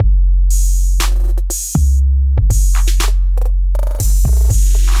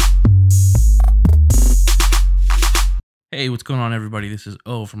Hey, what's going on, everybody? This is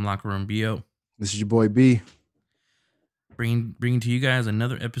O from Locker Room BO, This is your boy B. bringing to you guys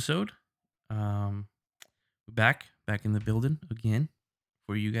another episode. Back in the building again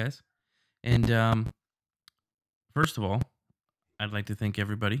for you guys. And first of all, I'd like to thank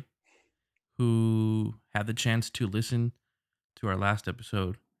everybody who had the chance to listen to our last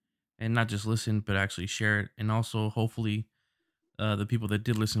episode, and not just listen, but actually share it. And also, hopefully, the people that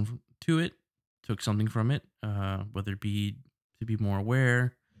did listen to it took something from it, whether it be to be more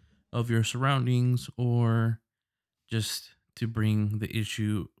aware of your surroundings or just to bring the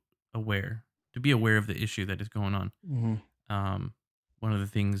issue aware, to be aware of the issue that is going on. hmm Um, One of the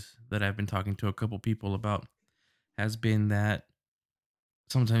things that I've been talking to a couple people about has been that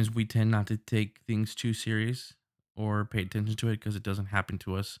sometimes we tend not to take things too serious or pay attention to it because it doesn't happen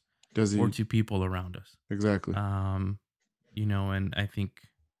to us Does or he to people around us. exactly? Um, and I think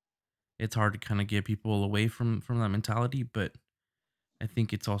it's hard to kind of get people away from that mentality, but I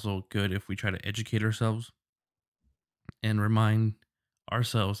think it's also good if we try to educate ourselves and remind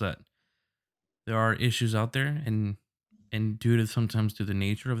ourselves that there are issues out there, and due to sometimes to the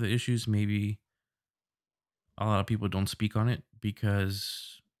nature of the issues, maybe a lot of people don't speak on it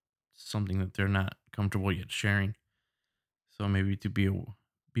because something that they're not comfortable yet sharing. So maybe to be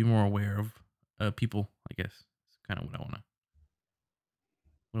more aware of people, I guess, is kind of what I want to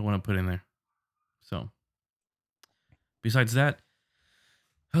put in there. So besides that,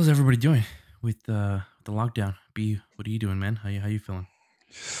 how's everybody doing with the lockdown? B, what are you doing, man? How you feeling?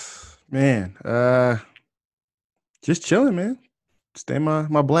 Man, just chilling, man. Stay my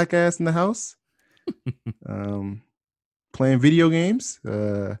black ass in the house. Um, Playing video games.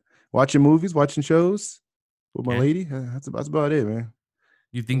 Watching movies, watching shows with my Okay. lady. That's about it, man.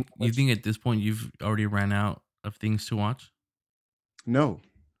 You What think you about you? think at this point you've already ran out of things to watch? No,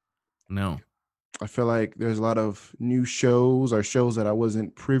 No. I feel like there's a lot of new shows or shows that I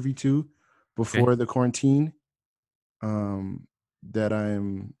wasn't privy to Okay. before the quarantine. Um, that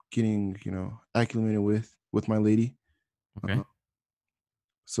I'm getting, acclimated with my lady. Okay. Uh,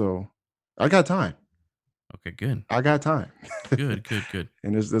 so I got time. Okay. Good. I got time. Good. Good. Good.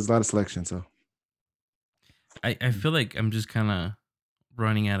 And there's a lot of selection, so I feel like I'm just kind of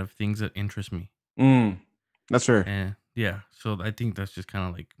running out of things that interest me. mm, that's fair. And yeah, so I think that's just kind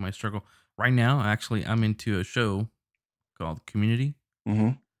of like my struggle. Right now, actually, I'm into a show called Community.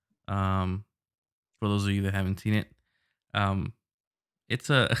 Mhm, Um, for those of you that haven't seen it, um, it's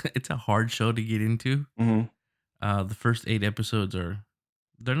a it's a hard show to get into. mhm, The first 8 episodes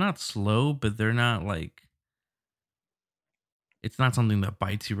they're not slow, but they're not like it's not something that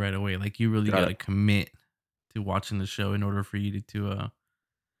bites you right away. Like you really got got it. to commit to watching the show in order for you to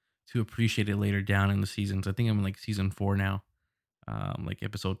appreciate it later down in the seasons. I think I'm in like season 4 now, like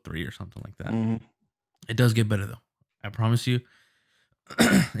episode 3 or something like that. Mhm, It does get better though. I promise you.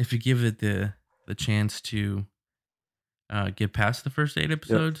 If you give it the chance to get past the first 8 yep,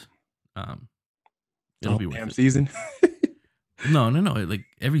 episodes, um, the it'll whole be worth damn it. season. No. Like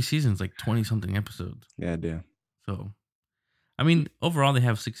every season's like 20 something episodes. Yeah, damn, So I mean, overall they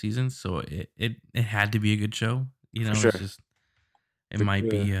have 6 seasons, so it had to be a good show. for It's sure. just it The might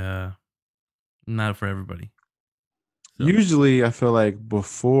be not for everybody. So Usually, I feel like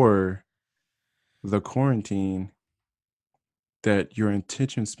before the quarantine that your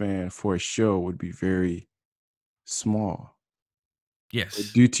attention span for a show would be very small, but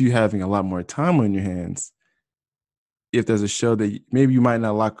yes, due to you having a lot more time on your hands, if there's a show that maybe you might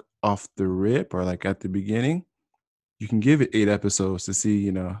not like off the rip or, like, at the beginning, you can give it 8 episodes to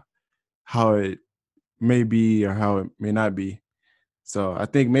see, how it may be or how it may not be. So I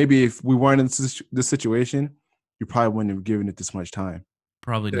think maybe if we weren't in this situation, you probably wouldn't have given it this much time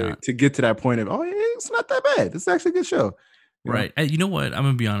probably not. to get to that point of, oh, yeah, it's not that bad. It's actually a good show. You know? Right. You know what? I'm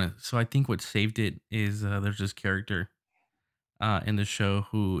gonna be honest. So I think what saved it is there's this character in the show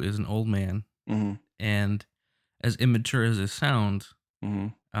who is an old man, hmm and as immature as it sounds, hmm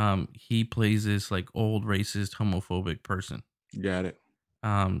he plays this like old racist homophobic person. Got it.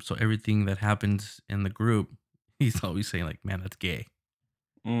 So everything that happens in the group, he's always saying like, "Man, that's gay,"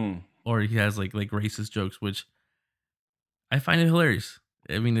 Mm. or he has like racist jokes, which I find it hilarious.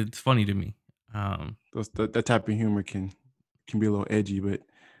 I mean, it's funny to me. Um, That type of humor can be a little edgy, but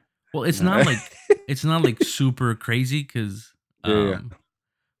well, you know. it's not like super crazy because, Yeah, yeah.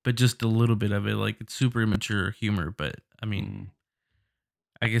 but just a little bit of it. Like it's super immature humor, but I mean, Mm.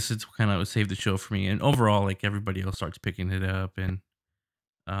 I guess it's kind of saved the show for me. And overall, like everybody else starts picking it up, and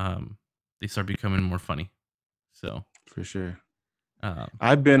um, they start becoming more funny. So, For sure. um,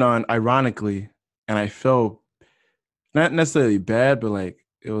 I've been on ironically, and I felt not necessarily bad, but like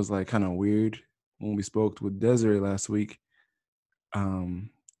it was like kind of weird when we spoke with Desiree last week. um,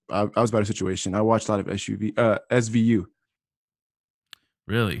 I was about a situation. I watched a lot of SVU.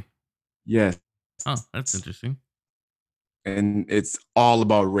 Really? Yes, Oh, that's interesting. and it's all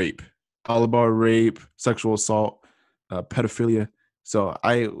about rape, sexual assault, pedophilia. So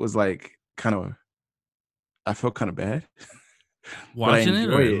I was like, I felt kind of bad, but I Watching it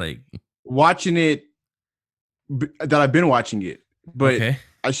enjoy or it. like Watching it, that I've been watching it, but okay.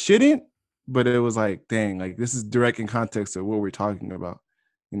 I shouldn't. But it was like, dang, like this is direct in context of what we're talking about,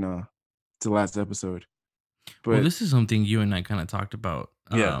 you know, to the last episode. Well, But this is something you and I kind of talked about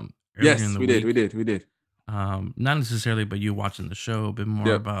yeah, earlier in yes, the we did, we week. did, we did. Not necessarily but you watching the show, but more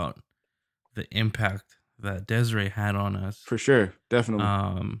Yep, about the impact that Desiree had on us. for sure, definitely.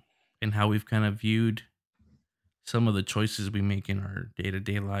 Um and how we've kind of viewed some of the choices we make in our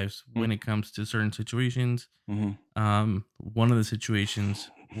day-to-day lives when it comes to certain situations. Mm-hmm. One of the situations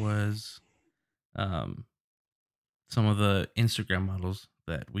was um some of the Instagram models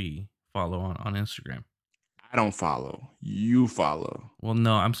that we follow on Instagram. I don't follow. You follow. Well,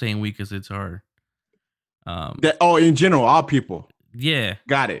 no, I'm saying we because it's our um That in general, all people. yeah.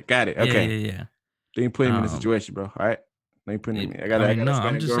 Got it. Got it. Yeah, Okay. yeah, yeah. They ain't put him in a Um situation, bro. All right. They ain't putting him in. I I mean, got no, a I'm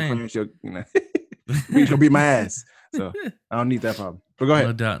Spanish just saying. girlfriend. She'll, she'll beat my ass. So I don't need that problem. But go ahead.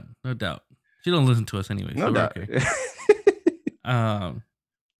 No doubt, no doubt. She don't listen to us anyway, No so we're doubt. okay. Um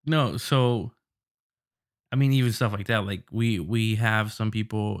no, so I mean even stuff like that, like we have some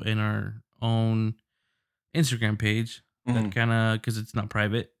people in our own Instagram page that Mhm. kind of because it's not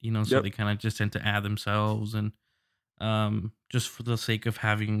private, so Yep. they kind of just tend to add themselves and just for the sake of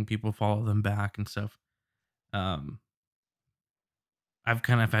having people follow them back and stuff. Um I've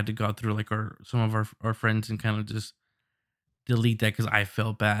kind of had to go through like our some of our friends and kind of just delete that because I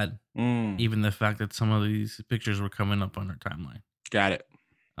felt bad. Mm. Even the fact that some of these pictures were coming up on our timeline. Got it.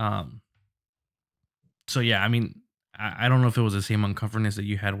 Um, so yeah, I mean, I don't know if it was the same uncomfortness that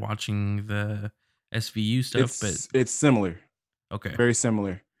you had watching the SVU stuff, but It's similar. okay, Very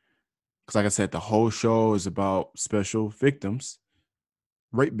similar. Because like I said, the whole show is about special victims,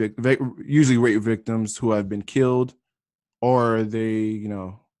 usually rape victims who have been killed, or they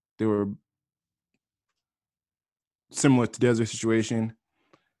were similar to Desert situation,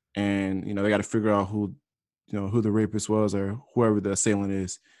 and they got to figure out who the rapist was or whoever the assailant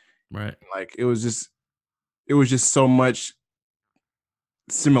is. right, Like it was just so much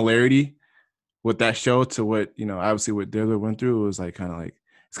similarity with that show to what obviously what Desert went through. It was like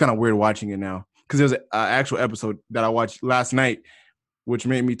it's kind of weird watching it now because there's an actual episode that I watched last night, which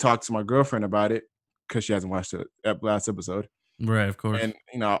made me talk to my girlfriend about it because she hasn't watched the last episode. right, of And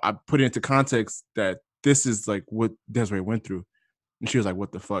course, I put it into context that this is like what Desiree went through, and she was like,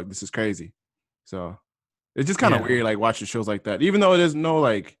 "What the fuck? This is crazy." So it's just kind of yeah, weird, like watching shows like that. Even though there's no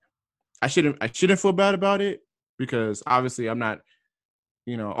like, I shouldn't feel bad about it because obviously I'm not,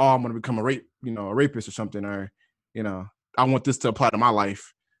 oh, I'm gonna become a rapist or something, or you know, I want this to apply to my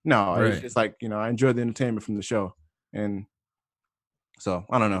life. No, it's right. just like I enjoy the entertainment from the show, and so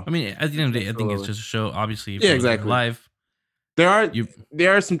I don't know. I mean, at the end of the day, I think it's So, just a show. Obviously, if yeah, it was real exactly. life, There are you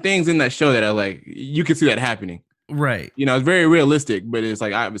there are some things in that show that are like you can see that happening. right, It's very realistic, but it's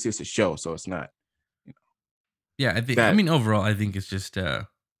like obviously it's a show, so it's not yeah. I that. mean, overall, I think it's just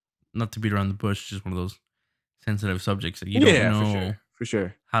not to beat around the bush, just one of those sensitive subjects that you don't Yeah, for sure, know for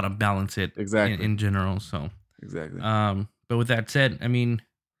sure, how to balance it exactly, in general. So, exactly, but with that said, I mean,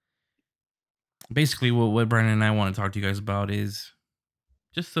 basically, what Brandon and I want to talk to you guys about is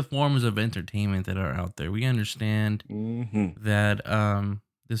just the forms of entertainment that are out there. We understand hmm that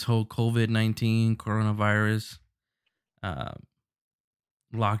this whole COVID-19 coronavirus uh,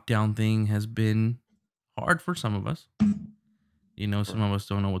 lockdown thing has been hard for some of us. Some of us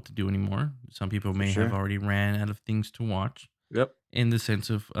don't know what to do anymore. Some people for may have sure. already ran out of things to watch Yep, in the sense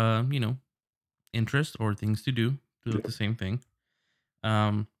of, interest or things to do yep, the same thing.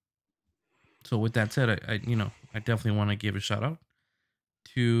 Um, so with that said, I definitely want to give a shout out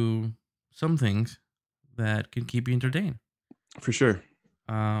to some things that can keep you entertained. for sure,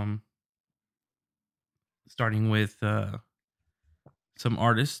 Um, Starting with some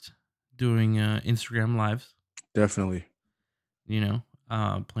artists doing Instagram lives, definitely.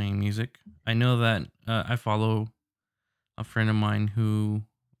 playing music. I know that I follow a friend of mine who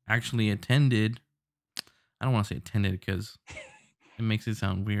actually attended. I don't want to say attended because it makes it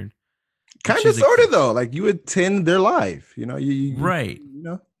sound weird, but Kind of, she's like, sort of though. Like you attend their live, right. you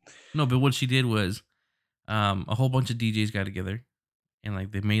know. No, but what she did was a whole bunch of DJs got together and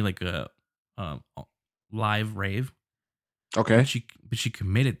like they made like a live rave, Okay, but she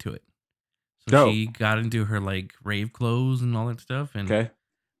committed to it. So dope. she got into her like rave clothes and all that stuff, and Okay,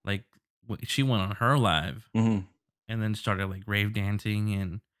 like she went on her live hmm and then started like rave dancing,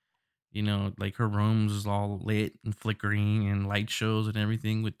 and like her rooms was all lit and flickering and light shows and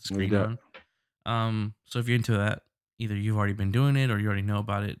everything with the No screen doubt. on. So if you're into that, either you've already been doing it or you already know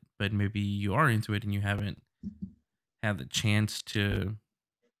about it, but maybe you are into it and you haven't had the chance to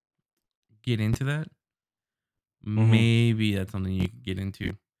get into that. Mhm. Maybe that's something you could get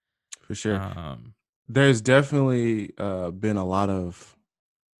into. For sure. Um, There's definitely, been a lot of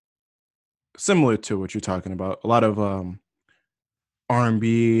similar to what you're talking about, a lot of,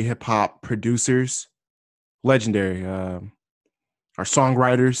 R&B, hip hop producers, legendary, are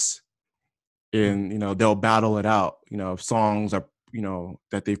songwriters, mm, and, they'll battle it out, if songs are,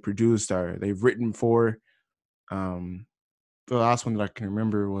 that they've produced or they've written for. Um, the last one that I can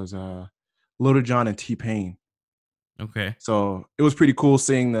remember was, Little John and T-Pain. okay, So it was pretty cool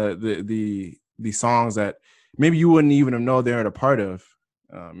seeing the songs that maybe you wouldn't even have known they're a part of.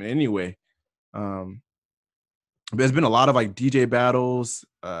 In any way. Um, there's been a lot of like DJ battles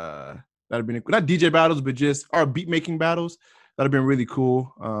that have been not DJ battles, but just our beat making battles that have been really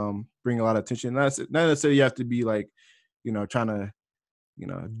cool. Bring a lot of attention. Not necessarily you have to be like, trying to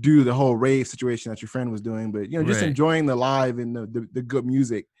do the whole rave situation that your friend was doing, but just right, enjoying the live and the good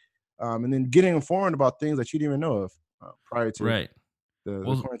music, and then getting informed about things that you didn't even know of prior to right. the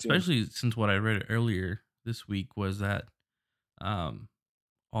Well, quarantine. especially since what I read earlier this week was that um,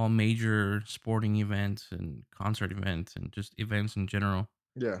 all major sporting events and concert events and just events in general,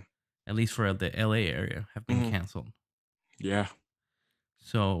 Yeah. at least for the LA area, have been Hmm. canceled. Yeah.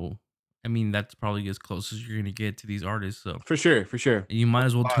 So, I mean, that's probably as close as you're gonna get to these artists. So, For sure. For sure. you might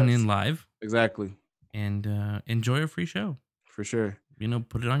as well tune in Live. live Exactly. and enjoy a free show. For sure.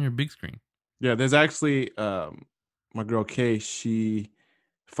 Put it on your big screen. Yeah, there's actually my girl Kay, she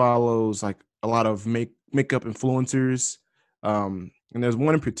follows like a lot of makeup influencers. And there's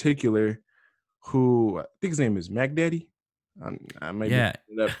one in particular who I think his name is Mac Daddy. I might be Yeah,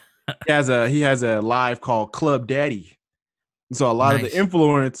 it up. He has a live called Club Daddy. And so a lot of the nice.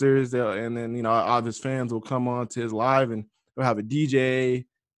 influencers, and then all of his fans will come on to his live, and they'll have a DJ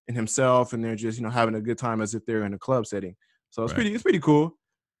and himself, and they're just having a good time as if they're in a club setting. So it's Right. pretty cool.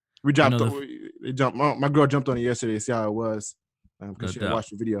 We You know jumped. the They jumped. My girl jumped on it yesterday to see how it was, because no she had doubt. watched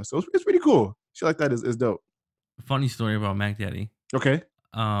the video. So it's pretty cool. She like that is dope. Funny story about Mac Daddy. Okay.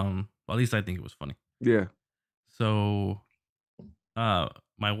 Well, at least I think it was funny. Yeah. So, uh,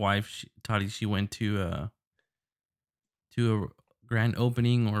 my wife, Toddy, she went to a grand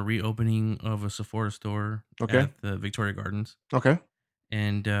opening or reopening of a Sephora store Okay. at the Victoria Gardens, Okay.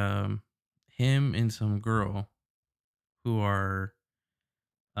 and him and some girl who are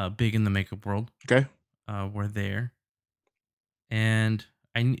big in the makeup world Okay. were there, and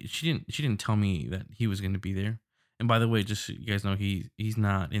she didn't tell me that he was going to be there. And by the way, just so you guys know, he's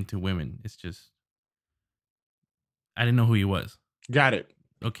not into women. It's just I didn't know who he was. Got it.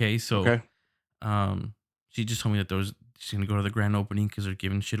 Okay, so Okay. um, she just told me that she's gonna go to the grand opening because they're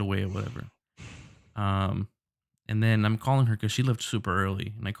giving shit away or whatever. Um, and then I'm calling her because she left super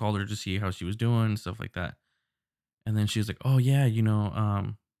early, and I called her to see how she was doing and stuff like that. And then she was like, "Oh yeah,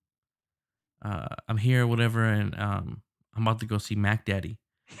 I'm here, whatever, and I'm about to go see Mac Daddy."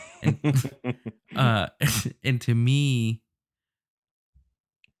 And uh, and to me,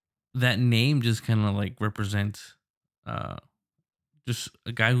 that name just kind of like represents uh just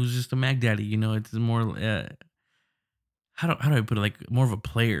a guy who's just a Mac Daddy. It's more how do I put it? Like more of a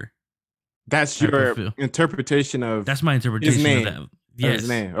player That's type of your feel. interpretation of That's my his interpretation of name. that. Of his Yes.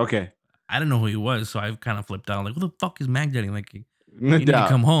 name. Okay. I didn't know who he was, so I kind of flipped out. Like, "Who the fuck is Mac Daddy?" Like, No "You need to doubt.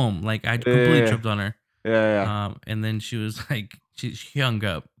 come home." Like, I completely Yeah. tripped on her. Yeah. Yeah. And then she was like, she hung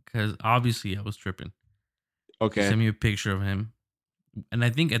up because obviously I was tripping. She Okay. sent me a picture of him, and I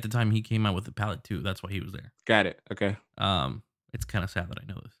think at the time he came out with a palette too. That's why he was there. Got it. Okay. It's kind of sad that I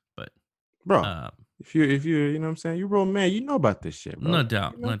know this, but Bro, um, if you you know what I'm saying, you real man, you know about this shit, bro. no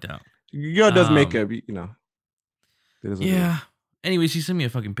doubt, no doubt. Your girl does Um, makeup, it is what it is. yeah. Anyway, she sent me a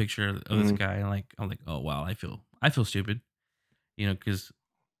fucking picture of this Mhm. guy, and like, I'm like, oh wow, I feel stupid, because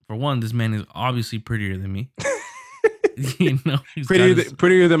for one, this man is obviously prettier than me. He's got his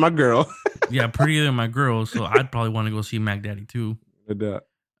Prettier than my girl. yeah, prettier than my girl, so I'd probably want to go see Mac Daddy too. No doubt.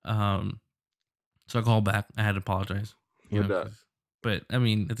 Um, so I called back. I had to apologize, No doubt. because, but I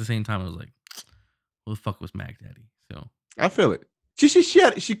mean, at the same time, I was like, who the fuck was Mac Daddy? So I feel it.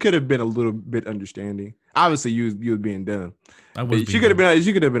 She could have been a little bit understanding. Obviously, you was being dumb. I was But being dumb. she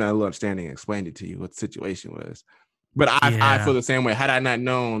could have been a little understanding and explained it to you what the situation was. But I feel Yeah, the same way. Had I not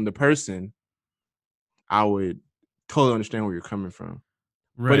known the person, I would totally understand where you're coming from.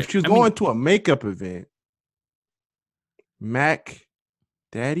 But right. if she was I mean, going to a makeup event, Mac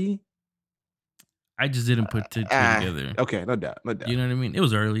Daddy, I just didn't put two together. Okay, no doubt, no You doubt. know what I mean? It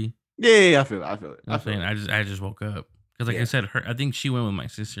was early. Yeah, yeah, yeah, I feel it, I feel it, You know what I I'm feel saying? it. I just woke up because, like I Yeah. said, her. I think she went with my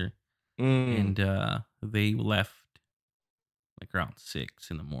sister, Mm, and they left like around 6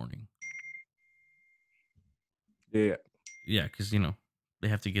 in the morning. yeah, Yeah, because they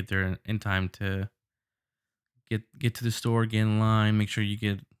have to get there in time to get to the store, get in line, make sure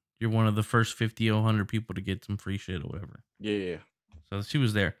you're one of the first 50 or 100 people to get some free shit or whatever. yeah, yeah. So she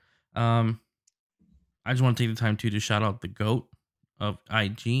was there. Um, I just want to take the time too to shout out the goat of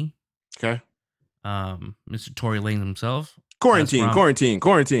IG, Okay. Mr. Tory Lane himself. That's where Quarantine, I'm. quarantine,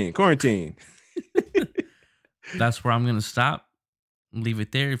 quarantine, quarantine. That's where I'm gonna stop. Leave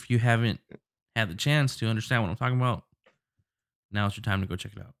it there. If you haven't had the chance to understand what I'm talking about, now's your time to go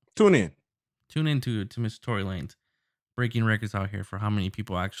check it out. Tune in. Tune into to Mr. Tory Lane's breaking records out here for how many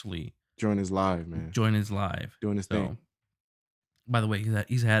people actually Join us live, man. join his live. Doing this thing. So, by the way,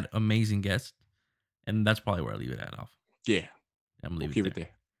 he's had amazing guests, and that's probably where I leave it at off. Yeah, I'm we'll leaving keep it it there.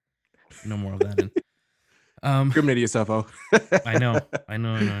 there. No more of that. And Incriminate yourself, oh. I know, I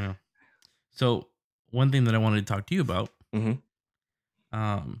know. So one thing that I wanted to talk to you about, Hmm.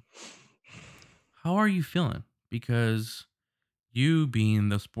 um, how are you feeling? Because you being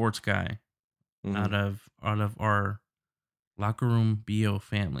the sports guy Hmm. out of our locker room BO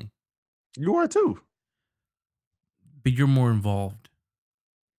family, You are too. but you're more involved.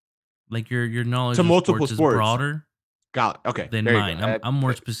 Like your knowledge To of multiple sports is sports. broader Got it. Okay, than there you go. mine. I'm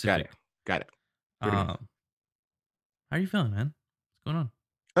more Got it. specific. Got it. Good enough. Um, how are you feeling, man? What's going on?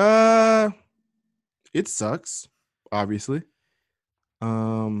 Uh, it sucks, obviously.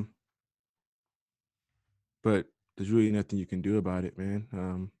 Um, but there's really nothing you can do about it,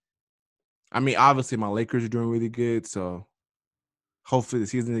 man. I mean, obviously my Lakers are doing really good, so hopefully the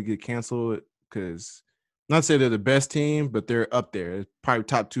season will get canceled because not to say they're the best team, but they're up there. Probably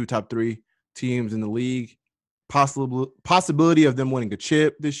top two, top three teams in the league. Possibility of them winning a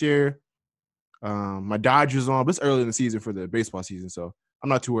chip this year. My Dodgers on, but it's early in the season for the baseball season, so I'm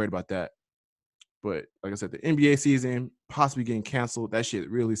not too worried about that. But like I said, the NBA season possibly getting canceled. That shit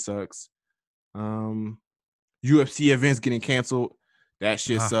really sucks. Um, UFC events getting canceled. That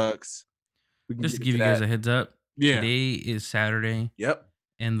shit Ah, sucks. We can just get to give into you guys that. a heads up, Yeah. today is Saturday, Yep.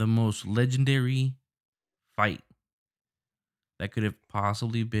 and the most legendary fight that could have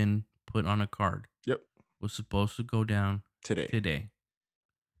possibly been put on a card Yep. was supposed to go down Today. today.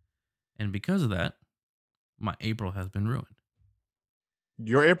 And because of that, my April has been ruined.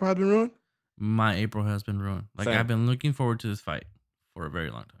 Your April has been ruined? My April has been ruined. Like, I've Same. been looking forward to this fight for a very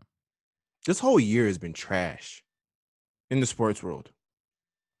long time. This whole year has been trash in the sports world.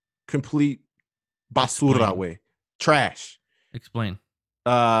 Complete basura Explain. way. Trash. Explain.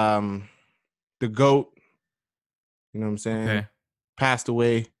 Um, the GOAT, you know what I'm saying? Okay. Passed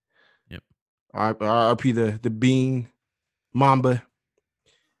away. Yep. RP the Bean, Mamba.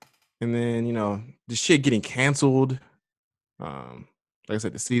 And then, the shit getting canceled. Like I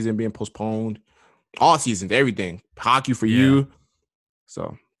said, the season being postponed. All seasons, everything. Hockey for Yeah. you.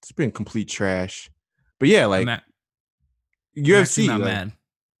 So it's been complete trash. But yeah, I'm, like I'm actually UFC, not like mad.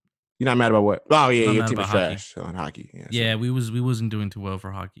 you're not mad about what? Oh yeah, I'm not your mad team is about hockey. trash on hockey. Yeah, Yeah, so we wasn't doing too well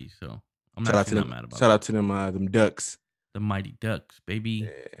for hockey, so I'm shout out to actually not them. mad about Shout that. out to them Ducks. The Mighty Ducks, baby.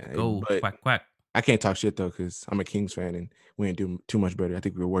 Yeah, Go but quack quack. I can't talk shit though because I'm a Kings fan and we ain't do too much better. I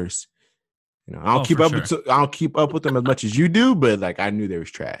think we were worse. I don't Oh, keep for up sure. with I don't keep up with them as much as you do, but like I knew they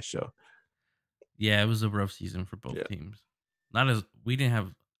was trash. So Yeah, it was a rough season for both yeah. teams. Not as we didn't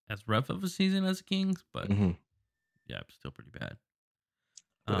have as rough of a season as the Kings, but Hmm. yeah, it was still pretty bad.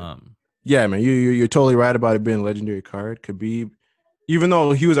 But yeah, man, you're totally right about it being a legendary card. Khabib, even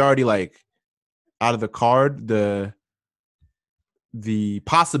though he was already like out of the card, the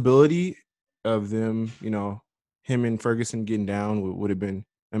possibility of them, him and Ferguson getting down would have been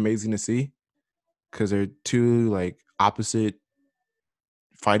amazing to see because they're two like opposite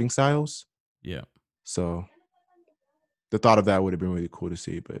fighting styles. yeah, So the thought of that would have been really cool to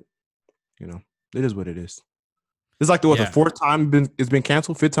see, but it is what it is. It's like the yeah. fourth time it's been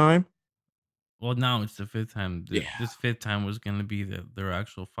canceled, fifth time. Well, now it's the fifth time. Yeah, This fifth time was gonna be their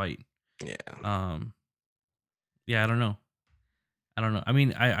actual fight. yeah, Um, yeah, I don't know. I don't know. I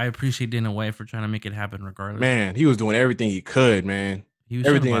mean, I appreciate Dana White for trying to make it happen regardless. man. He was doing everything he could, man. He was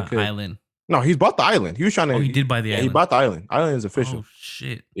trying to Everything buy he an could. island. No, he's bought the island. He was trying Oh, to. he did buy the Yeah, he island. bought the island. Island is Oh official.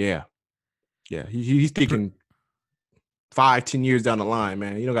 shit. Yeah, yeah. He's thinking 5-10 years down the line,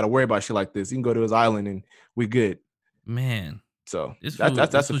 man. You don't got to worry about shit like this. You can go to his island and we good. Man, So this fool,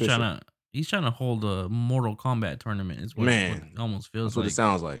 that's this fool's official, he's trying to hold a Mortal Kombat tournament. Is what it man. almost feels That's what it like.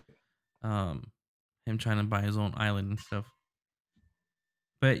 sounds like. Um, him trying to buy his own island and stuff.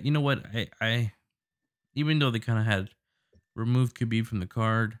 But you know what? I even though they kind of had removed Khabib from the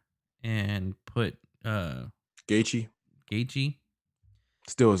card and put Gaethje Gaethje.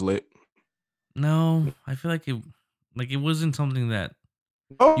 still is lit. No, I feel like it wasn't something that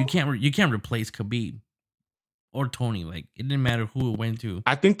Oh, you can't replace Khabib or Tony. Like it didn't matter who it went to.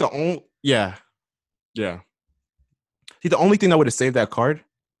 I think the only yeah. See, the only thing that would have saved that card,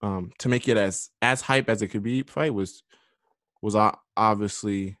 to make it as hype as it could be fight was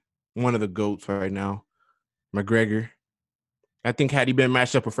obviously one of the goats right now, McGregor. I think had he been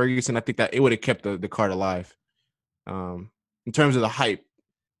matched up with Ferguson, I think that it would have kept the card alive. In terms of the hype,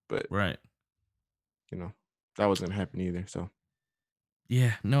 but Right. you know, that wasn't gonna happen either. So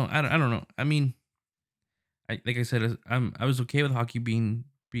Yeah. No, I don't know. I mean, like I said, I was okay with hockey being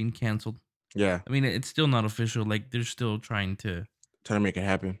canceled. yeah, I mean, it's still not official. Like they're still trying trying to make it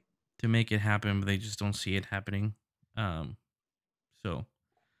happen. to make it happen, but they just don't see it happening. Um, so I'm not.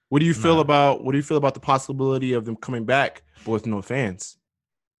 What do you feel about the possibility of them coming back but with no fans?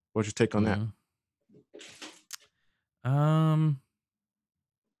 What's your take on that? Mm, um,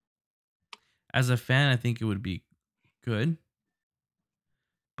 as a fan, I think it would be good,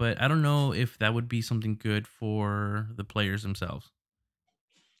 but I don't know if that would be something good for the players themselves.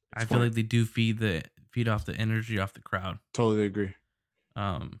 I feel Explain. like they do feed off the energy off the crowd. Totally agree.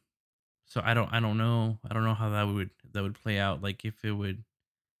 Um, so I don't know. I don't know how that would play out. Like if it would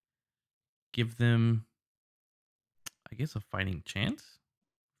give them, I guess, a fighting chance.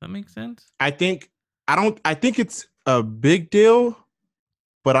 If that makes sense. I think I think it's a big deal,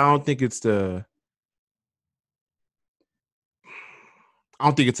 but I don't think it's a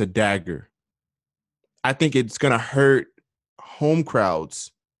dagger. I think it's gonna hurt home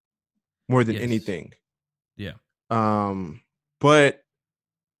crowds more than Yes. anything. Yeah. But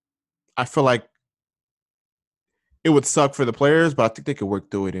I feel like it would suck for the players, but I think they could work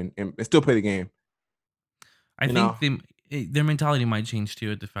through it and still play the game. I You know, think their mentality might change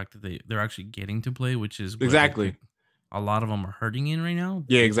too at the fact that they're actually getting to play, which is what I exactly. think a lot of them are hurting in right now.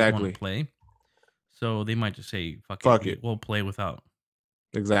 Yeah, They just want to exactly. play, so they might just say, "Fuck it, Fuck it. we'll play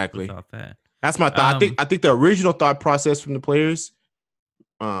Exactly. without that." That's my thought. Um, I think the original thought process from the players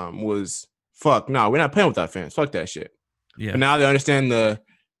was fuck, no, we're not playing without fans. Fuck that shit. But yeah, now they understand the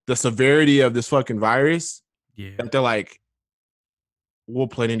severity of this fucking virus yeah, that they're like, we'll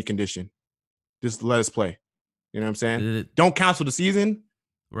play in any condition. Just let us play. You know what I'm saying? Uh, Don't cancel the season.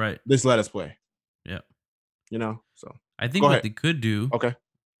 right, Just let us play. yeah. You know? So I think go what ahead. they could do, Okay.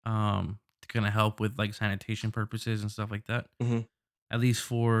 to kind of help with like sanitation purposes and stuff like that, Mm-hmm. at least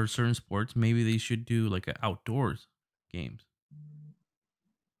for certain sports, maybe they should do like a outdoors games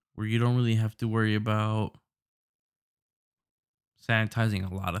where you don't really have to worry about sanitizing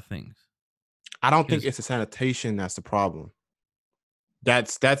a lot of things. I don't think Because it's the sanitation that's the problem.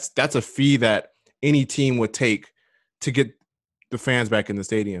 That's a fee that any team would take to get the fans back in the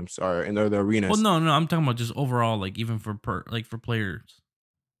stadiums or in the well, arenas. no, I'm talking about just overall, like even for like for players,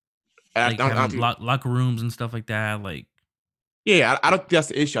 like I having think, locker rooms and stuff like that. Like, yeah, I don't think that's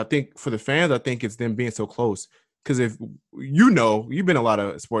the issue. I think for the fans, I think it's them being so close. Because if you've been a lot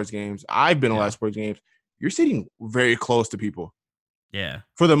of sports games, I've been a lot yeah, of sports games. You're sitting very close to people yeah,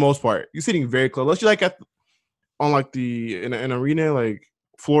 for the most part. You're sitting very close. Unless you're like on like in an arena, like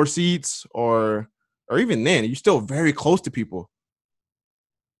floor seats or even then, you're still very close to people.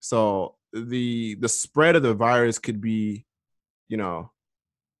 So the spread of the virus could be, you know,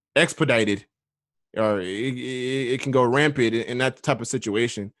 expedited, or it can go rampant in that type of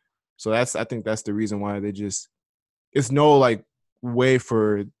situation. So I think that's the reason why it's no like way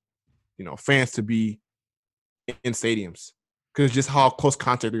for fans to be in stadiums, because just how close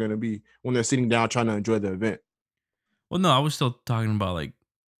contact they're going to be when they're sitting down trying to enjoy the event. well, no, I was still talking about like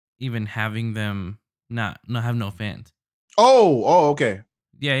even having them not have no fans. Okay.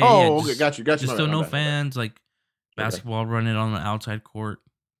 Yeah. Oh, okay, got you. Just My still bad, my no bad, my bad. fans. Like Okay, basketball running on the outside court.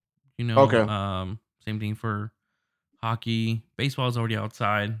 okay, Same thing for hockey. Baseball is already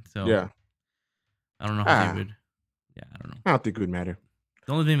outside, so yeah. I don't know how they Ah, would. Yeah, I don't know. I don't think it would matter.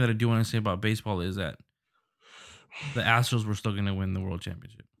 The only thing that I do want to say about baseball is that the Astros were still going to win the World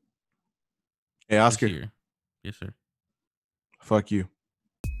Championship Hey, this Oscar, year. Yes, sir. fuck you.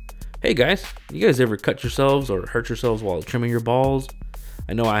 Hey guys, you guys ever cut yourselves or hurt yourselves while trimming your balls?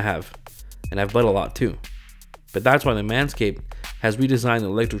 I know I have, and I've bled a lot too. But that's why the Manscaped has redesigned the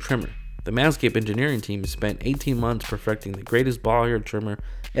electric trimmer. The Manscaped engineering team has spent 18 months perfecting the greatest ball hair trimmer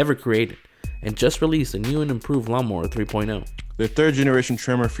ever created, and just released a new and improved Lawnmower 3.0. The third generation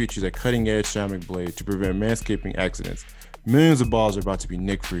trimmer features a cutting edge ceramic blade to prevent manscaping accidents. Millions of balls are about to be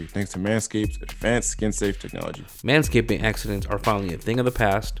nick free thanks to Manscaped's advanced skin safe technology. Manscaping accidents are finally a thing of the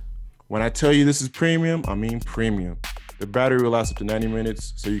past. When I tell you this is premium, I mean premium. The battery will last up to 90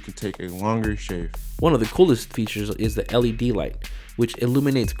 minutes, so you can take a longer shave. One of the coolest features is the LED light, which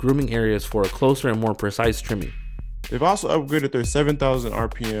illuminates grooming areas for a closer and more precise trimming. They've also upgraded their 7,000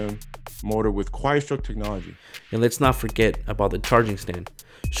 RPM motor with Quiet Stroke technology. And let's not forget about the charging stand.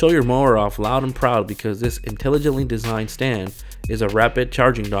 Show your mower off loud and proud because this intelligently designed stand is a rapid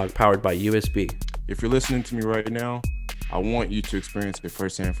charging dock powered by USB. If you're listening to me right now, I want you to experience it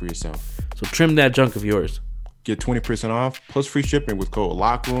firsthand for yourself. So trim that junk of yours. Get 20% off plus free shipping with code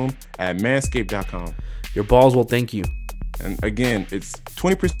LOCKROOM at manscaped.com. Your balls will thank you. And again, it's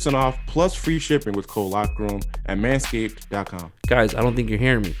 20% off plus free shipping with code LOCKROOM at manscaped.com. Guys, I don't think you're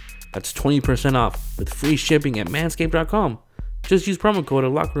hearing me. That's 20% off with free shipping at manscaped.com. Just use promo code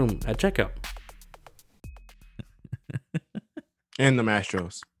LOCKROOM at checkout. And the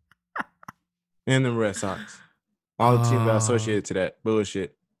Astros. And the Red Sox. All the teams that are associated to that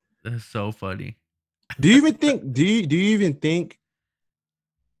bullshit. That's so funny. Do you even think do you even think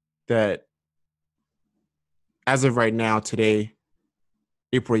that as of right now, today,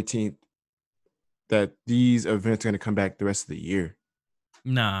 April 18th, that these events are going to come back the rest of the year?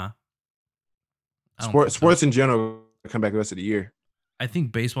 Nah. I don't think so. Sports in general come back the rest of the year. I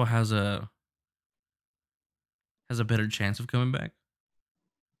think baseball has a better chance of coming back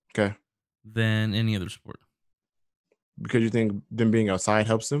Okay. than any other sport. Because you think them being outside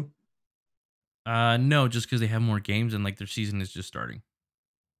helps them? No, just because they have more games and like their season is just starting.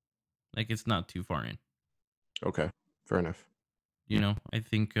 Like it's not too far in. Okay. Fair enough. You know, I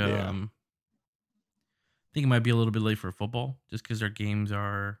think Yeah. I think it might be a little bit late for football just because their games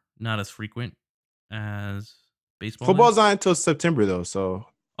are not as frequent as baseball. Football's is. not until September though, so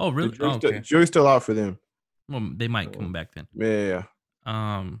Oh the really? Oh, okay. jury's still out for them. Well, they might come back then. Yeah.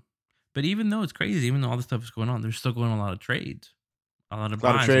 But even though it's crazy, even though all this stuff is going on, there's still going on a lot of trades, a lot of A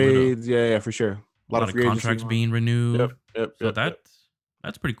lot of buys, trades. Yeah, for sure. a lot of free agency contracts going on. being renewed. Yep. So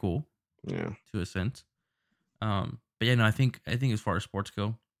that's pretty cool Yeah. to a sense. But yeah, no, I think as far as sports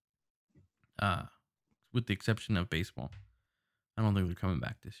go, with the exception of baseball, I don't think they're coming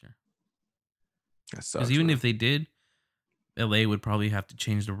back this year. That sucks. Because even man. if they did, LA would probably have to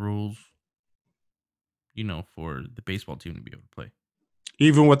change the rules, you know, for the baseball team to be able to play.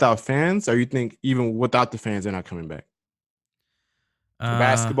 Even without fans, or you think even without the fans, they're not coming back?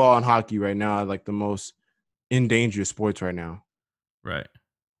 Basketball and hockey right now are like the most endangered sports right now. Right.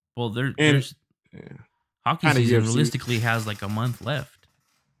 Well, And there's yeah. hockey Kinda season UFC. realistically has like a month left.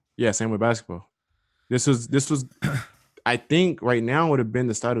 Yeah, same with basketball. This was I think right now would have been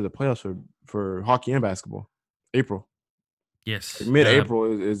the start of the playoffs for hockey and basketball. April. Yes.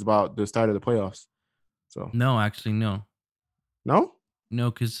 Mid-April is about the start of the playoffs. So No, actually, no. no? No,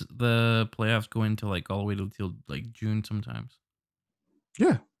 because the playoffs go into like all the way till like June sometimes.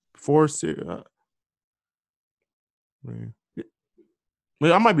 Yeah.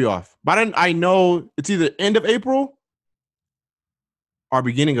 Well, I might be off. But I know it's either end of April or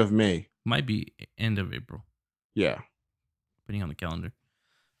beginning of May. Might be end of April, Yeah. depending on the calendar.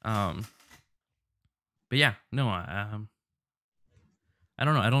 But yeah, no, I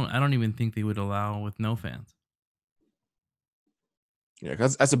don't know. I don't even think they would allow with no fans. Yeah,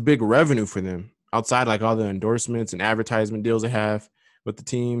 because that's a big revenue for them. Outside like all the endorsements and advertisement deals they have with the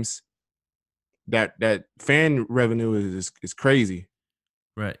teams. That fan revenue is crazy.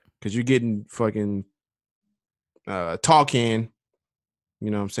 Right. Because you're getting fucking tall can, you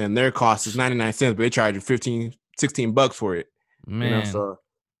know what I'm saying? Their cost is 99 cents, but they charge you 15, 16 bucks for it. Man. You know, so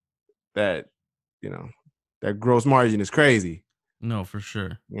that, you know, that gross margin is crazy. No, for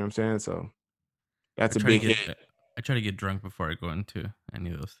sure. You know what I'm saying? So that's a I try to big get- hit. I try to get drunk before I go into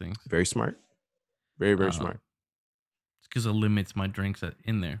any of those things. Very smart. Very, very smart. It's because it limits my drinks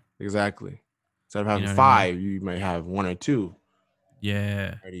in there. Exactly. Instead of having know what I mean? 5, you might have 1 or 2.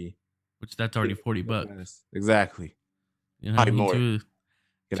 Yeah. Already. Which that's already $40. Exactly. You know, Probably more. two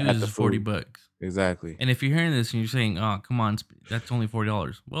Gonna add is the $40. food. Exactly. And if you're hearing this and you're saying, "Oh, come on, that's only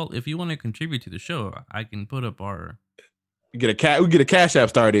 $40," well, if you want to contribute to the show, I can put up our. We get a cash app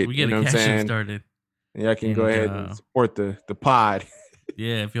started. We get you know a what I'm cash app saying? started. And y'all can go And, ahead and support the pod.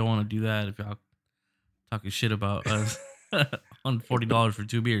 Yeah, if y'all want to do that, if y'all talking shit about us on $40 for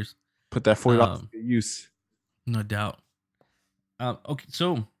 2 beers, Put that $40 to use. no doubt. Okay,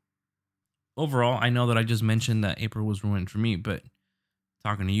 so overall, I know that I just mentioned that April was ruined for me, but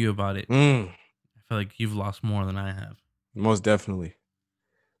talking to you about it, I feel like you've lost more than I have. Most definitely.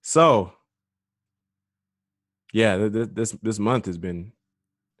 So, yeah, this month has been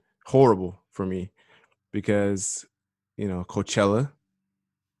horrible for me because, you know, Coachella,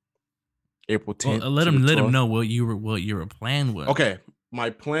 April 10th. Well, let him know what your plan was. Okay, my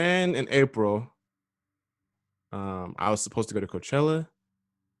plan in April, I was supposed to go to Coachella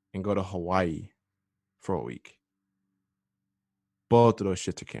and go to Hawaii for a week. Both of those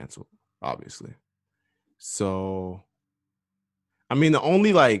shits are canceled, obviously. So, I mean, the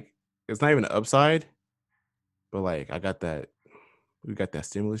only like, it's not even an upside, but like, we got that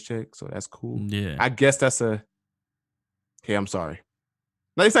stimulus check, so that's cool. Yeah. I guess that's a, hey, I'm sorry.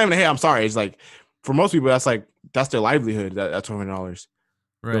 No, it's not even a hey, I'm sorry. It's like, for most people, that's their livelihood, that $200.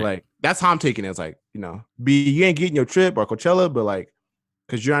 Right. But like, that's how I'm taking it. It's like, you ain't getting your trip or Coachella, but like,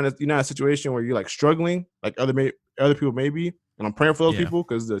 because you're not in a situation where you're like struggling, like other people maybe, and I'm praying for those people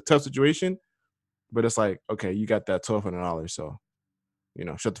because it's a tough situation. But it's like, okay, you got that $1,200, so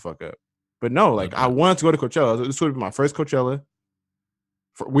shut the fuck up. But no, like I wanted to go to Coachella. This would be my first Coachella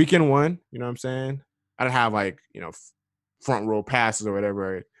for weekend one. You know what I'm saying? I didn't have like front row passes or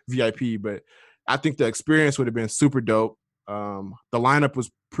whatever, VIP, but I think the experience would have been super dope. The lineup was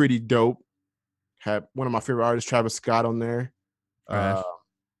pretty dope. Had one of my favorite artists, Travis Scott, on there.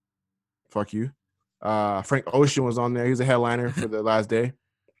 Fuck you. Frank Ocean was on there. He was a headliner for the last day.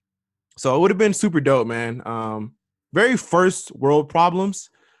 So it would have been super dope, man. Very first world problems,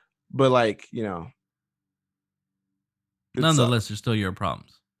 but like, nonetheless, they're still your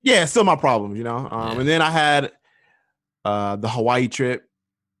problems. Yeah, still my problems, And then I had the Hawaii trip.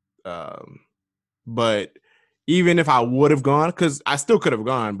 But even if I would have gone, because I still could have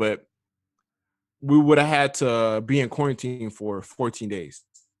gone, but we would have had to be in quarantine for 14 days.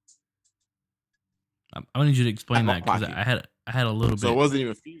 I need you to explain that because I had a little bit. So it wasn't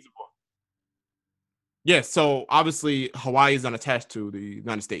even feasible. Yeah, so obviously Hawaii is unattached to the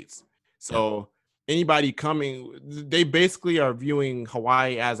United States. So anybody coming, they basically are viewing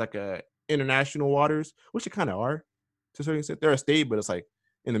Hawaii as like a international waters, which it kind of are to a certain extent. They're a state, but it's like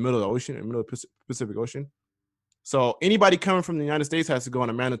in the middle of the ocean, in the middle of the Pacific Ocean. So anybody coming from the United States has to go on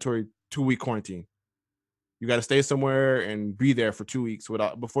a mandatory 2-week quarantine. You got to stay somewhere and be there for 2 weeks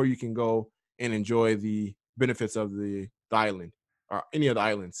before you can go and enjoy the benefits of the island or any of the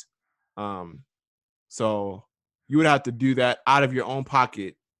islands. So you would have to do that out of your own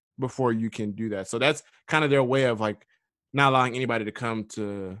pocket before you can do that. So that's kind of their way of like not allowing anybody to come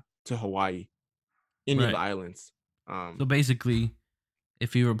to Hawaii, any of the islands. So basically,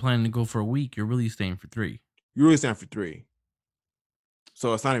 if you were planning to go for a week, you're really staying for 3. You're really staying for 3.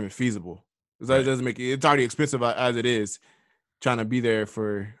 So it's not even feasible. It doesn't make it. It's already expensive as it is. Trying to be there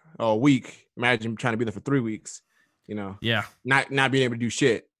for a week. Imagine trying to be there for 3 weeks. Yeah. Not being able to do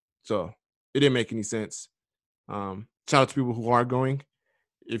shit. So it didn't make any sense. Shout out to people who are going.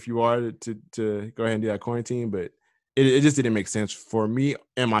 If you are to go ahead and do that quarantine, but it just didn't make sense for me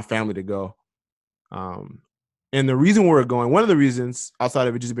and my family to go. And the reason we're going, one of the reasons outside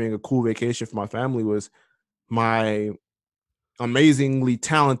of it just being a cool vacation for my family was my amazingly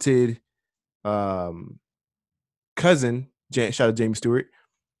talented cousin, shout out Jamie Stewart.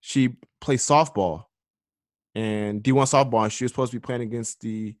 She plays softball and D1 softball, and she was supposed to be playing against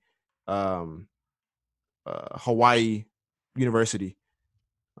the Hawaii University.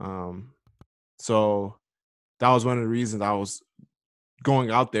 So that was one of the reasons I was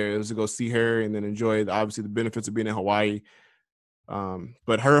going out there. It was to go see her and then enjoy obviously the benefits of being in Hawaii.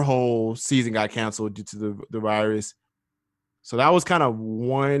 But her whole season got canceled due to the virus. So that was kind of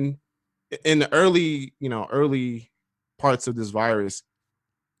one in the early parts of this virus.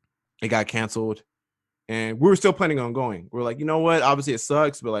 It got canceled, and we were still planning on going. We're like, you know what? Obviously, it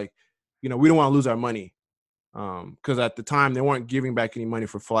sucks, but like, we don't want to lose our money, because at the time they weren't giving back any money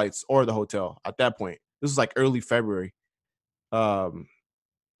for flights or the hotel. At that point, this was like early February, and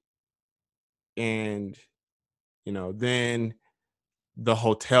then the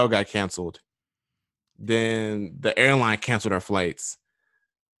hotel got canceled. Then the airline canceled our flights.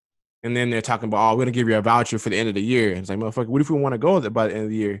 And then they're talking about, we're going to give you a voucher for the end of the year. And it's like, motherfucker, what if we want to go by the end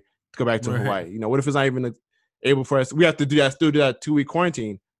of the year to go back to Hawaii? What if it's not even able for us? We have to still do that 2-week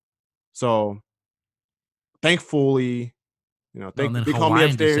quarantine. So thankfully, they called me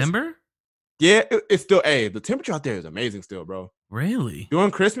upstairs. In December? Yeah, it's still, the temperature out there is amazing still, bro. Really? During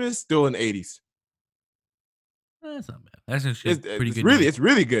Christmas, still in the 80s. That's not bad. That's actually pretty good. It's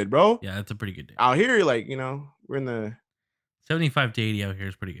really good, bro. Yeah, that's a pretty good day. Out here, like, we're in the 75 to 80 out here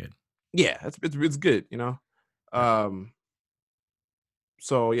is pretty good. Yeah, it's good,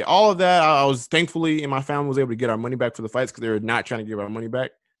 So yeah, all of that, I was thankfully, and my family was able to get our money back for the flights because they were not trying to give our money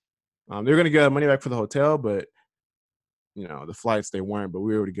back. They were going to get our money back for the hotel, but the flights they weren't. But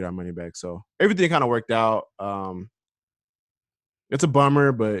we were able to get our money back, so everything kind of worked out. It's a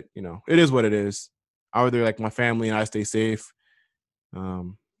bummer, but it is what it is. I would rather like my family and I stay safe,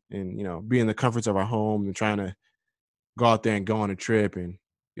 and be in the comforts of our home and trying to go out there and go on a trip and,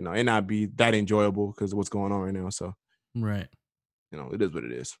 it not be that enjoyable because of what's going on right now. So, Right. it is what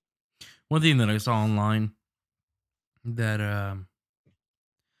it is. One thing that I saw online that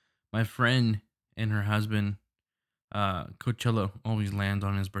my friend and her husband, Coachella always lands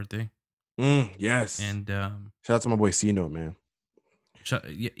on his birthday, Yes. and Shout out to my boy Cino, man.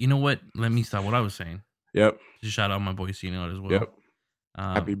 you know what? Let me stop what I was saying. Yep. Just shout out my boy Cino as well. Yep.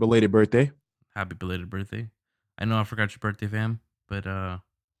 Happy belated birthday. Happy belated birthday. I know I forgot your birthday, fam, but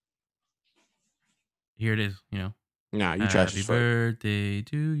here it is. Nah, you trash Happy as fuck. birthday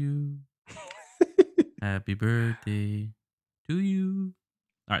to you. Happy birthday to you.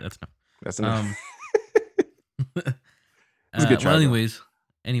 All right, that's enough. That's enough. It's a good try, bro.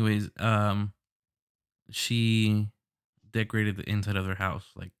 anyways, she decorated the inside of their house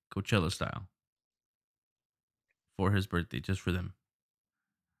like Coachella style for his birthday, just for them,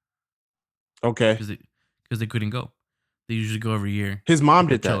 Okay. because they couldn't go. They usually go every year. His mom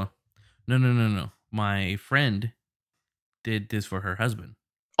to did that. Coachella. No. My friend did this for her husband.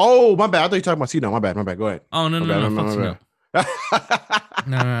 Oh, my bad. I thought you were talking about Cino. My bad. Go ahead. Oh, no. Fuck Cino.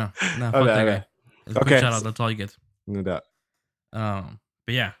 No. Fuck that guy. It's a quick shout out. That's all he gets. No doubt.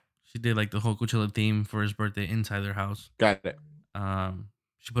 But yeah, she did like the whole Coachella theme for his birthday inside their house. Got it.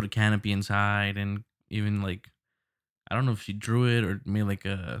 She put a canopy inside, and even like, I don't know if she drew it or made like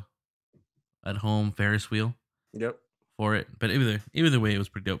a at home Ferris wheel. Yep. For it, but either way, it was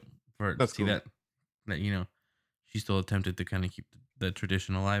pretty dope for her to That's see cool. that she still attempted to kind of keep the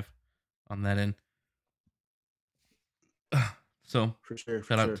tradition alive on that end. So for sure.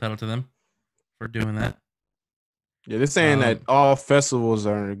 Shout out to them for doing that. Yeah, they're saying that all festivals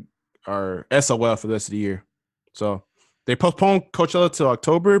are SOL for the rest of the year. So they postponed Coachella till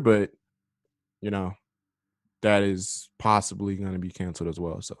October, but that is possibly going to be canceled as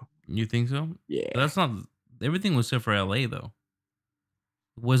well. So you think so? Yeah. But that's not everything was set for LA though.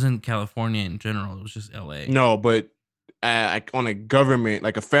 It wasn't California in general. It was just LA. No, but on a government,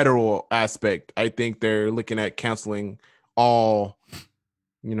 like a federal aspect, I think they're looking at canceling all,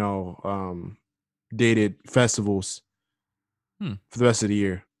 dated festivals for the rest of the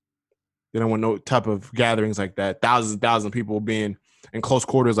year. They don't want no type of gatherings like that. Thousands of people being in close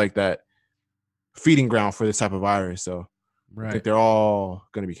quarters like that, feeding ground for this type of virus. So I think they're all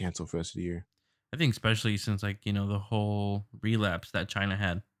going to be canceled for the rest of the year. I think especially since the whole relapse that China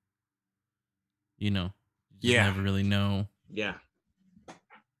had. You never really know. Yeah.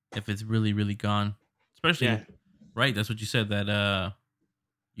 If it's really, really gone. Especially, right? That's what you said, that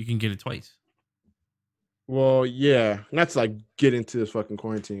you can get it twice. Well, yeah. Not to get into this fucking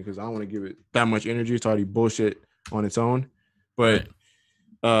quarantine because I don't want to give it that much energy. It's already bullshit on its own. But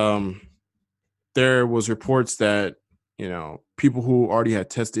there was reports that, people who already had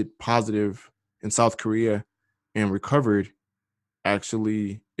tested positive in South Korea and recovered,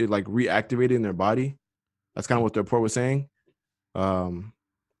 actually it reactivated in their body. That's kind of what the report was saying.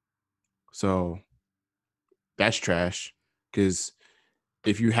 So that's trash because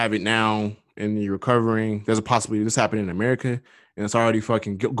if you have it now and you're recovering, there's a possibility this happened in America and it's already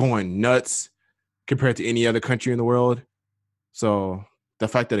fucking going nuts compared to any other country in the world. So the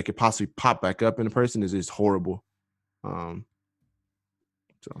fact that it could possibly pop back up in a person is just horrible.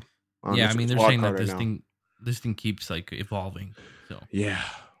 Yeah, I mean, they're saying that this thing keeps evolving. So yeah,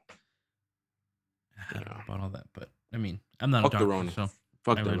 I don't know about all that, but I mean, I'm not a doctor, so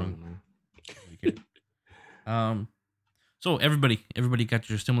fuck the Rona, man. So everybody got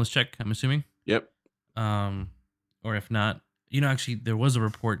your stimulus check, I'm assuming. Yep. Or if not, actually, there was a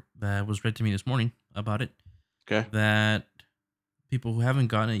report that was read to me this morning about it. Okay. That people who haven't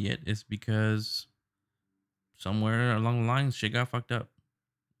gotten it yet is because somewhere along the lines shit got fucked up,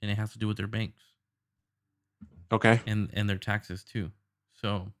 and it has to do with their banks. Okay. And their taxes too.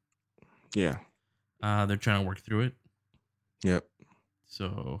 So yeah, they're trying to work through it. Yep.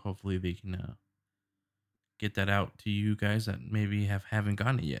 So hopefully they can get that out to you guys that maybe haven't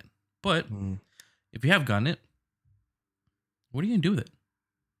gotten it yet. But if you have gotten it, what are you gonna do with it?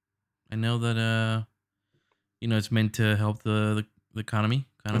 I know that it's meant to help the economy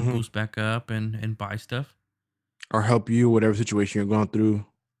kind of boost back up and buy stuff, or help you whatever situation you're going through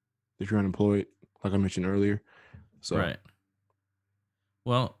if you're unemployed, like I mentioned earlier. So right.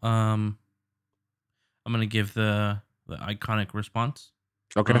 Well, I'm gonna give the iconic response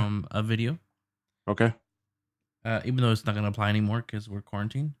from a video. Okay. Even though it's not gonna apply anymore because we're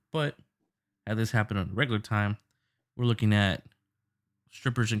quarantined, but had this happen on a regular time, we're looking at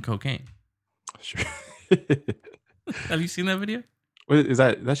strippers and cocaine. Sure. Have you seen that video? What, is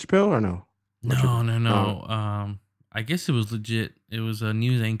that Chappelle or no? No. I guess it was legit. It was a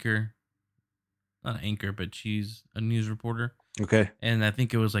news anchor not an anchor, but she's a news reporter, Okay. and I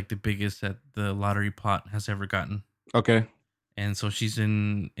think it was like the biggest that the lottery pot has ever gotten. Okay. And so she's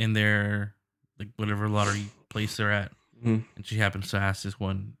in their like whatever lottery place they're at, Mhm. and she happens to ask this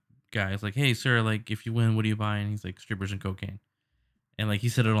one guy, it's like, "Hey, sir, like if you win, what do you buy?" And he's like, "Strippers and cocaine." And like he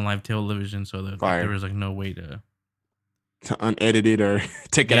said it on live television, so that like there Fire. was like no way to To unedit it or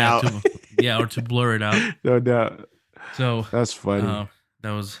take it out. or to blur it out. No doubt. So That's funny.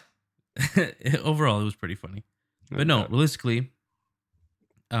 that was overall it was pretty funny. No But no, doubt. realistically,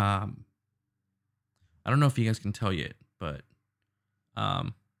 I don't know if you guys can tell yet, but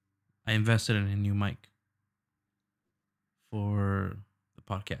I invested in a new mic for the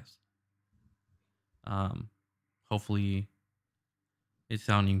podcast. Hopefully it's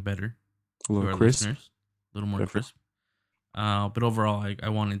sounding better A to little our crisp. listeners, a little more Definitely. crisp. But overall, I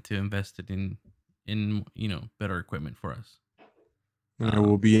wanted to invest it in better equipment for us. And I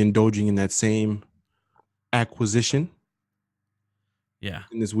will be indulging in that same acquisition Yeah.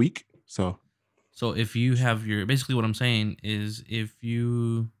 in this week. So if you have basically what I'm saying is if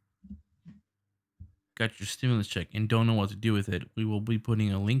you got your stimulus check and don't know what to do with it, we will be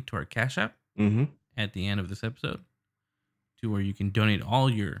putting a link to our Cash App at the end of this episode to where you can donate all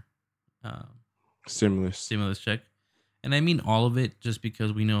your stimulus check. And I mean all of it just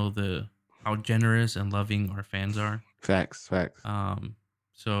because we know how generous and loving our fans are. Facts.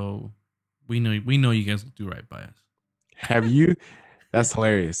 So we know you guys will do right by us. Have you? That's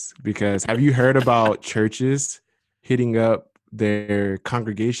hilarious because have you heard about churches hitting up their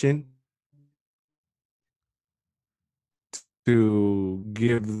congregation to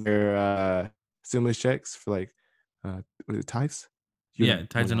give their stimulus checks for like was it tithes? Yeah,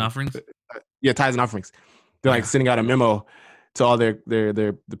 tithes and offerings. Yeah, tithes and offerings. They're like sending out a memo to all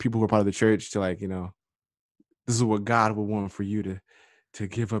the people who are part of the church to like, this is what God would want for you to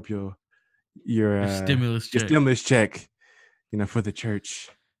give up your stimulus check, for the church.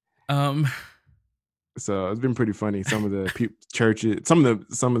 So it's been pretty funny. Some of the churches, some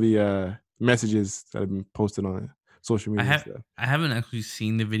of the messages that have been posted on social media. I haven't actually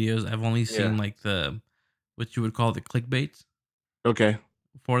seen the videos. I've only seen like what you would call the clickbaits. Okay.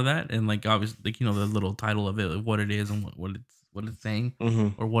 For that, and like obviously, like the little title of it, like what it is and what it's saying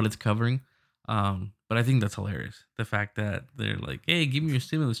or what it's covering. But I think that's hilarious. The fact that they're like, "Hey, give me your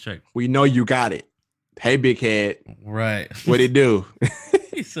stimulus check." We know you got it. Hey, big head. Right. What it do?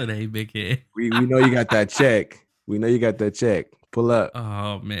 He said, "Hey, big head." We know you got that check. We know you got that check. Pull up.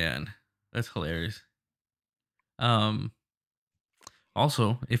 Oh man, that's hilarious. Also,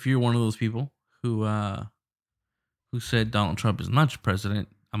 if you're one of those people who said Donald Trump is not your president,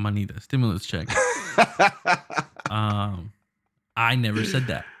 I'm gonna need a stimulus check. I never said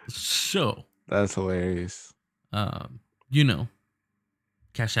that. So that's hilarious.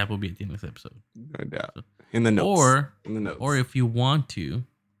 Cash App will be at the end of this episode. No doubt. In the notes. Or if you want to,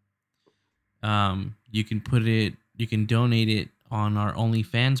 you can donate it on our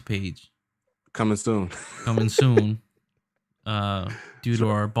OnlyFans page. Coming soon. Due to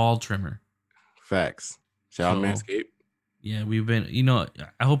our ball trimmer. Facts. Shout out Manscaped. Yeah, we've been,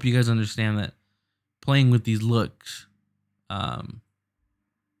 I hope you guys understand that playing with these looks, I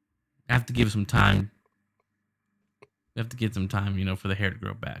have to give some time. We have to get some time, for the hair to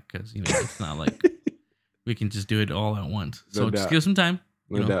grow back because, it's not like we can just do it all at once. So just give some time.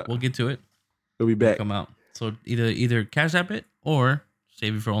 We'll get to it. We'll be back. Come out. So either Cash App it or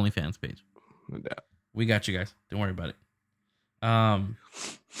save it for OnlyFans page. No doubt. We got you guys. Don't worry about it.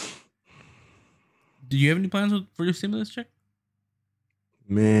 Do you have any plans for your stimulus check?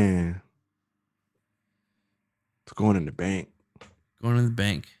 Man, it's going in the bank.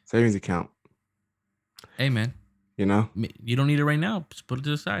 Savings account. Hey, man. You don't need it right now. Just put it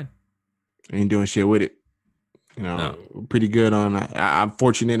to the side. Ain't doing shit with it. Pretty good on. I'm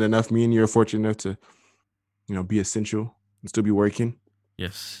fortunate enough. Me and you are fortunate enough to, be essential and still be working.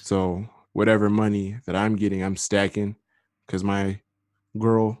 Yes. So whatever money that I'm getting, I'm stacking because my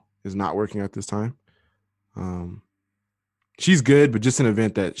girl is not working at this time. She's good, but just in the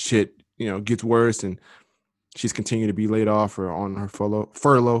event that shit, gets worse and she's continuing to be laid off or on her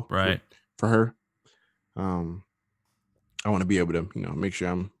furlough. Right. For her. I want to be able to, make sure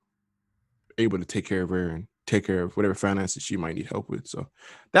I'm able to take care of her and take care of whatever finances she might need help with. So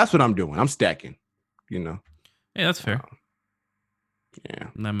that's what I'm doing. I'm stacking, Hey, that's fair. Yeah.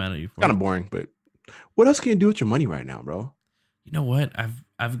 I'm not mad at you for it. Kind of boring, but what else can you do with your money right now, bro? You know what?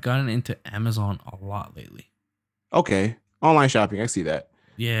 I've gotten into Amazon a lot lately. Okay. Online shopping. I see that.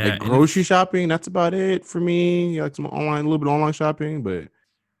 Yeah. Like grocery shopping, that's about it for me. Like some a little bit of online shopping, but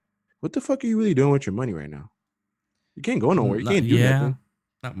what the fuck are you really doing with your money right now? You can't go nowhere. You can't do nothing.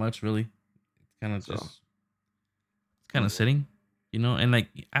 Not much, really. kind of So just it's kind of sitting, and like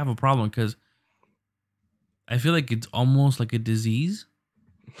I have a problem because I feel like it's almost like a disease.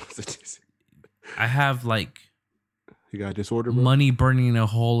 I have like you got a disorder, bro. money burning a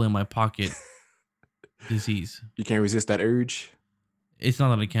hole in my pocket disease. You can't resist that urge. It's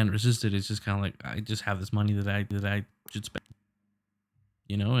not that I can't resist it. It's just kind of like I just have this money that I should spend,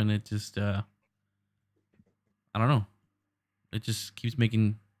 and it just I don't know. It just keeps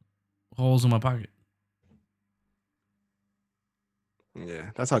making holes in my pocket.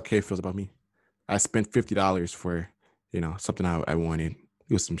 Yeah, that's how Kay feels about me. I spent $50 for something I wanted.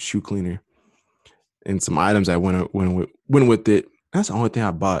 It was some shoe cleaner and some items I went with it. That's the only thing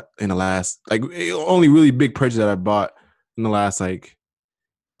I bought in the last only really big purchase that I bought in the last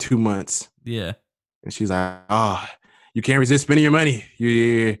 2 months. Yeah. And she's like, "Oh, you can't resist spending your money.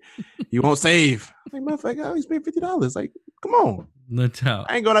 You won't save." I'm like, motherfucker, I only spent $50. Like, come on. No doubt.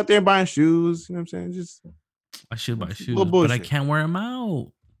 I ain't going out there and buying shoes. You know what I'm saying? Just I should buy a little shoes, but I bullshit. can't wear them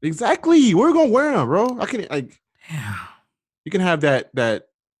out. Exactly. We're gonna wear them, bro. I can Yeah. you can have that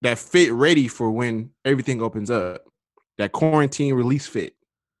fit ready for when everything opens up. That quarantine release fit.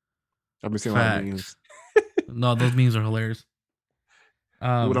 I've been seeing a lot of memes. No, those memes are hilarious. What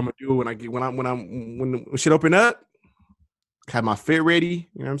I'm gonna do when shit open up, have my fit ready.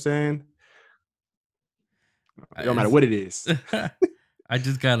 You know what I'm saying? It don't matter what it is. I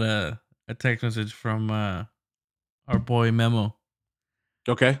just got a text message from our boy Memo.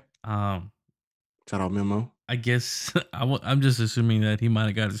 Okay. Shout out Memo. I guess I'm just assuming that he might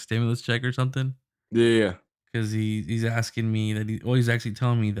have got a stimulus check or something. Yeah. Because he's asking me that he's actually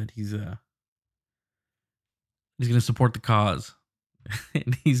telling me that he's gonna support the cause,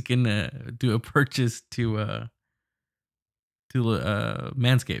 and he's gonna do a purchase to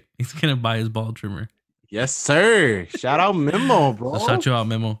Manscaped. He's gonna buy his ball trimmer. Yes, sir. Shout out Memo, bro. So shout you out,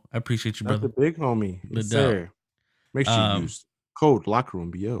 Memo. I appreciate you, brother. That's the big homie. Yes, sir. Make sure you use code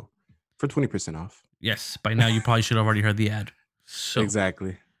LockerRoomBO for 20% off. Yes, by now you probably should have already heard the ad. So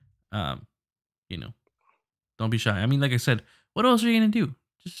exactly. Don't be shy. I mean, like I said, what else are you gonna do?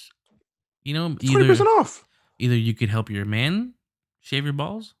 Just 20% off. Either you could help your man shave his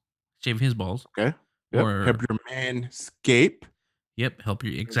balls. Okay. Yep. Or help your man scape. Yep. Help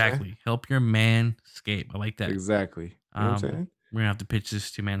your man scape. I like that. Exactly. You know what I'm saying? We're gonna have to pitch this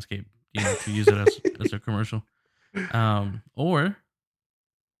to Manscaped, to use it as a commercial. Or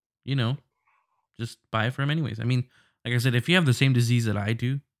just buy it for him anyways. I mean, like I said, if you have the same disease that I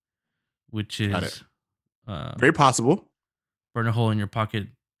do, which is very possible, burn a hole in your pocket.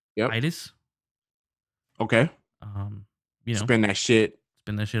 Yep. Itis. Okay. Spend that shit.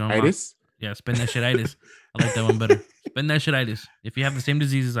 Spend that shit on itis. Yeah, spend that shit itis. I like that one better. Spend that shit itis. If you have the same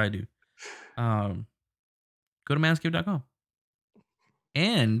disease as I do, go to manscaped.com.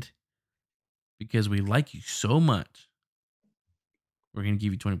 And because we like you so much, we're gonna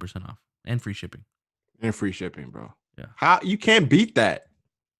give you 20% off and free shipping. Bro. Yeah. How you can't beat that?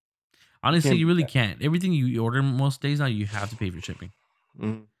 Honestly, you really can't. Everything you order most days now, you have to pay for shipping,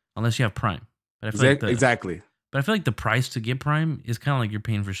 unless you have Prime. But I feel exactly. But I feel like the price to get Prime is kind of like you're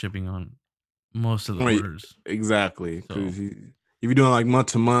paying for shipping on most of the orders. Exactly. Because if you're doing like month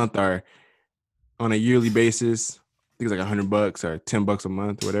to month or on a yearly basis, I think it's like $100 or $10 a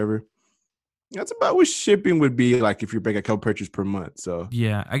month or whatever. That's about what shipping would be like if you make a couple purchases per month. So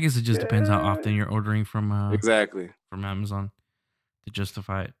yeah, I guess it just depends how often you're ordering from from Amazon to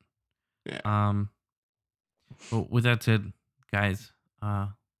justify it. Yeah. Well, with that said, guys,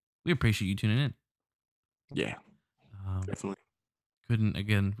 we appreciate you tuning in. Yeah. Definitely. We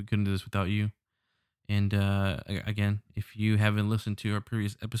couldn't do this without you. And again, if you haven't listened to our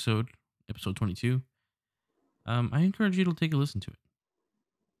previous episode 22, I encourage you to take a listen to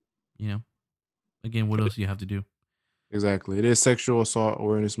it. Again, what else do you have to do? Exactly. It is Sexual Assault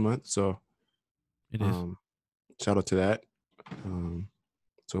Awareness Month, so it is. Shout out to that.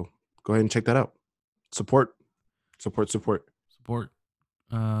 So go ahead and check that out. Support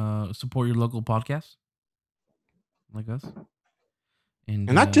your local podcast like us. And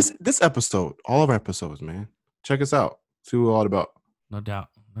not just this episode, all of our episodes, man. Check us out. See what we're all about. No doubt.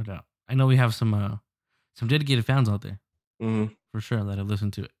 I know we have some dedicated fans out there, for sure, that have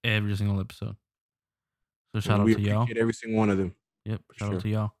listened to every single episode. So shout out to y'all. Every single one of them. Yep. Shout out to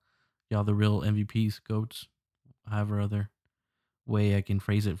y'all. Y'all the real MVPs, goats, however other way I can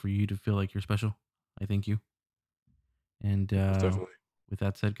phrase it for you to feel like you're special. I thank you. And definitely. With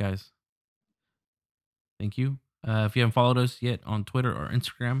that said, guys, thank you. If you haven't followed us yet on Twitter or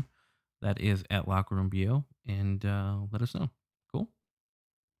Instagram, that is at LockerRoomBO, and let us know. Cool.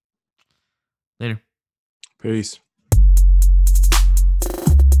 Later. Peace.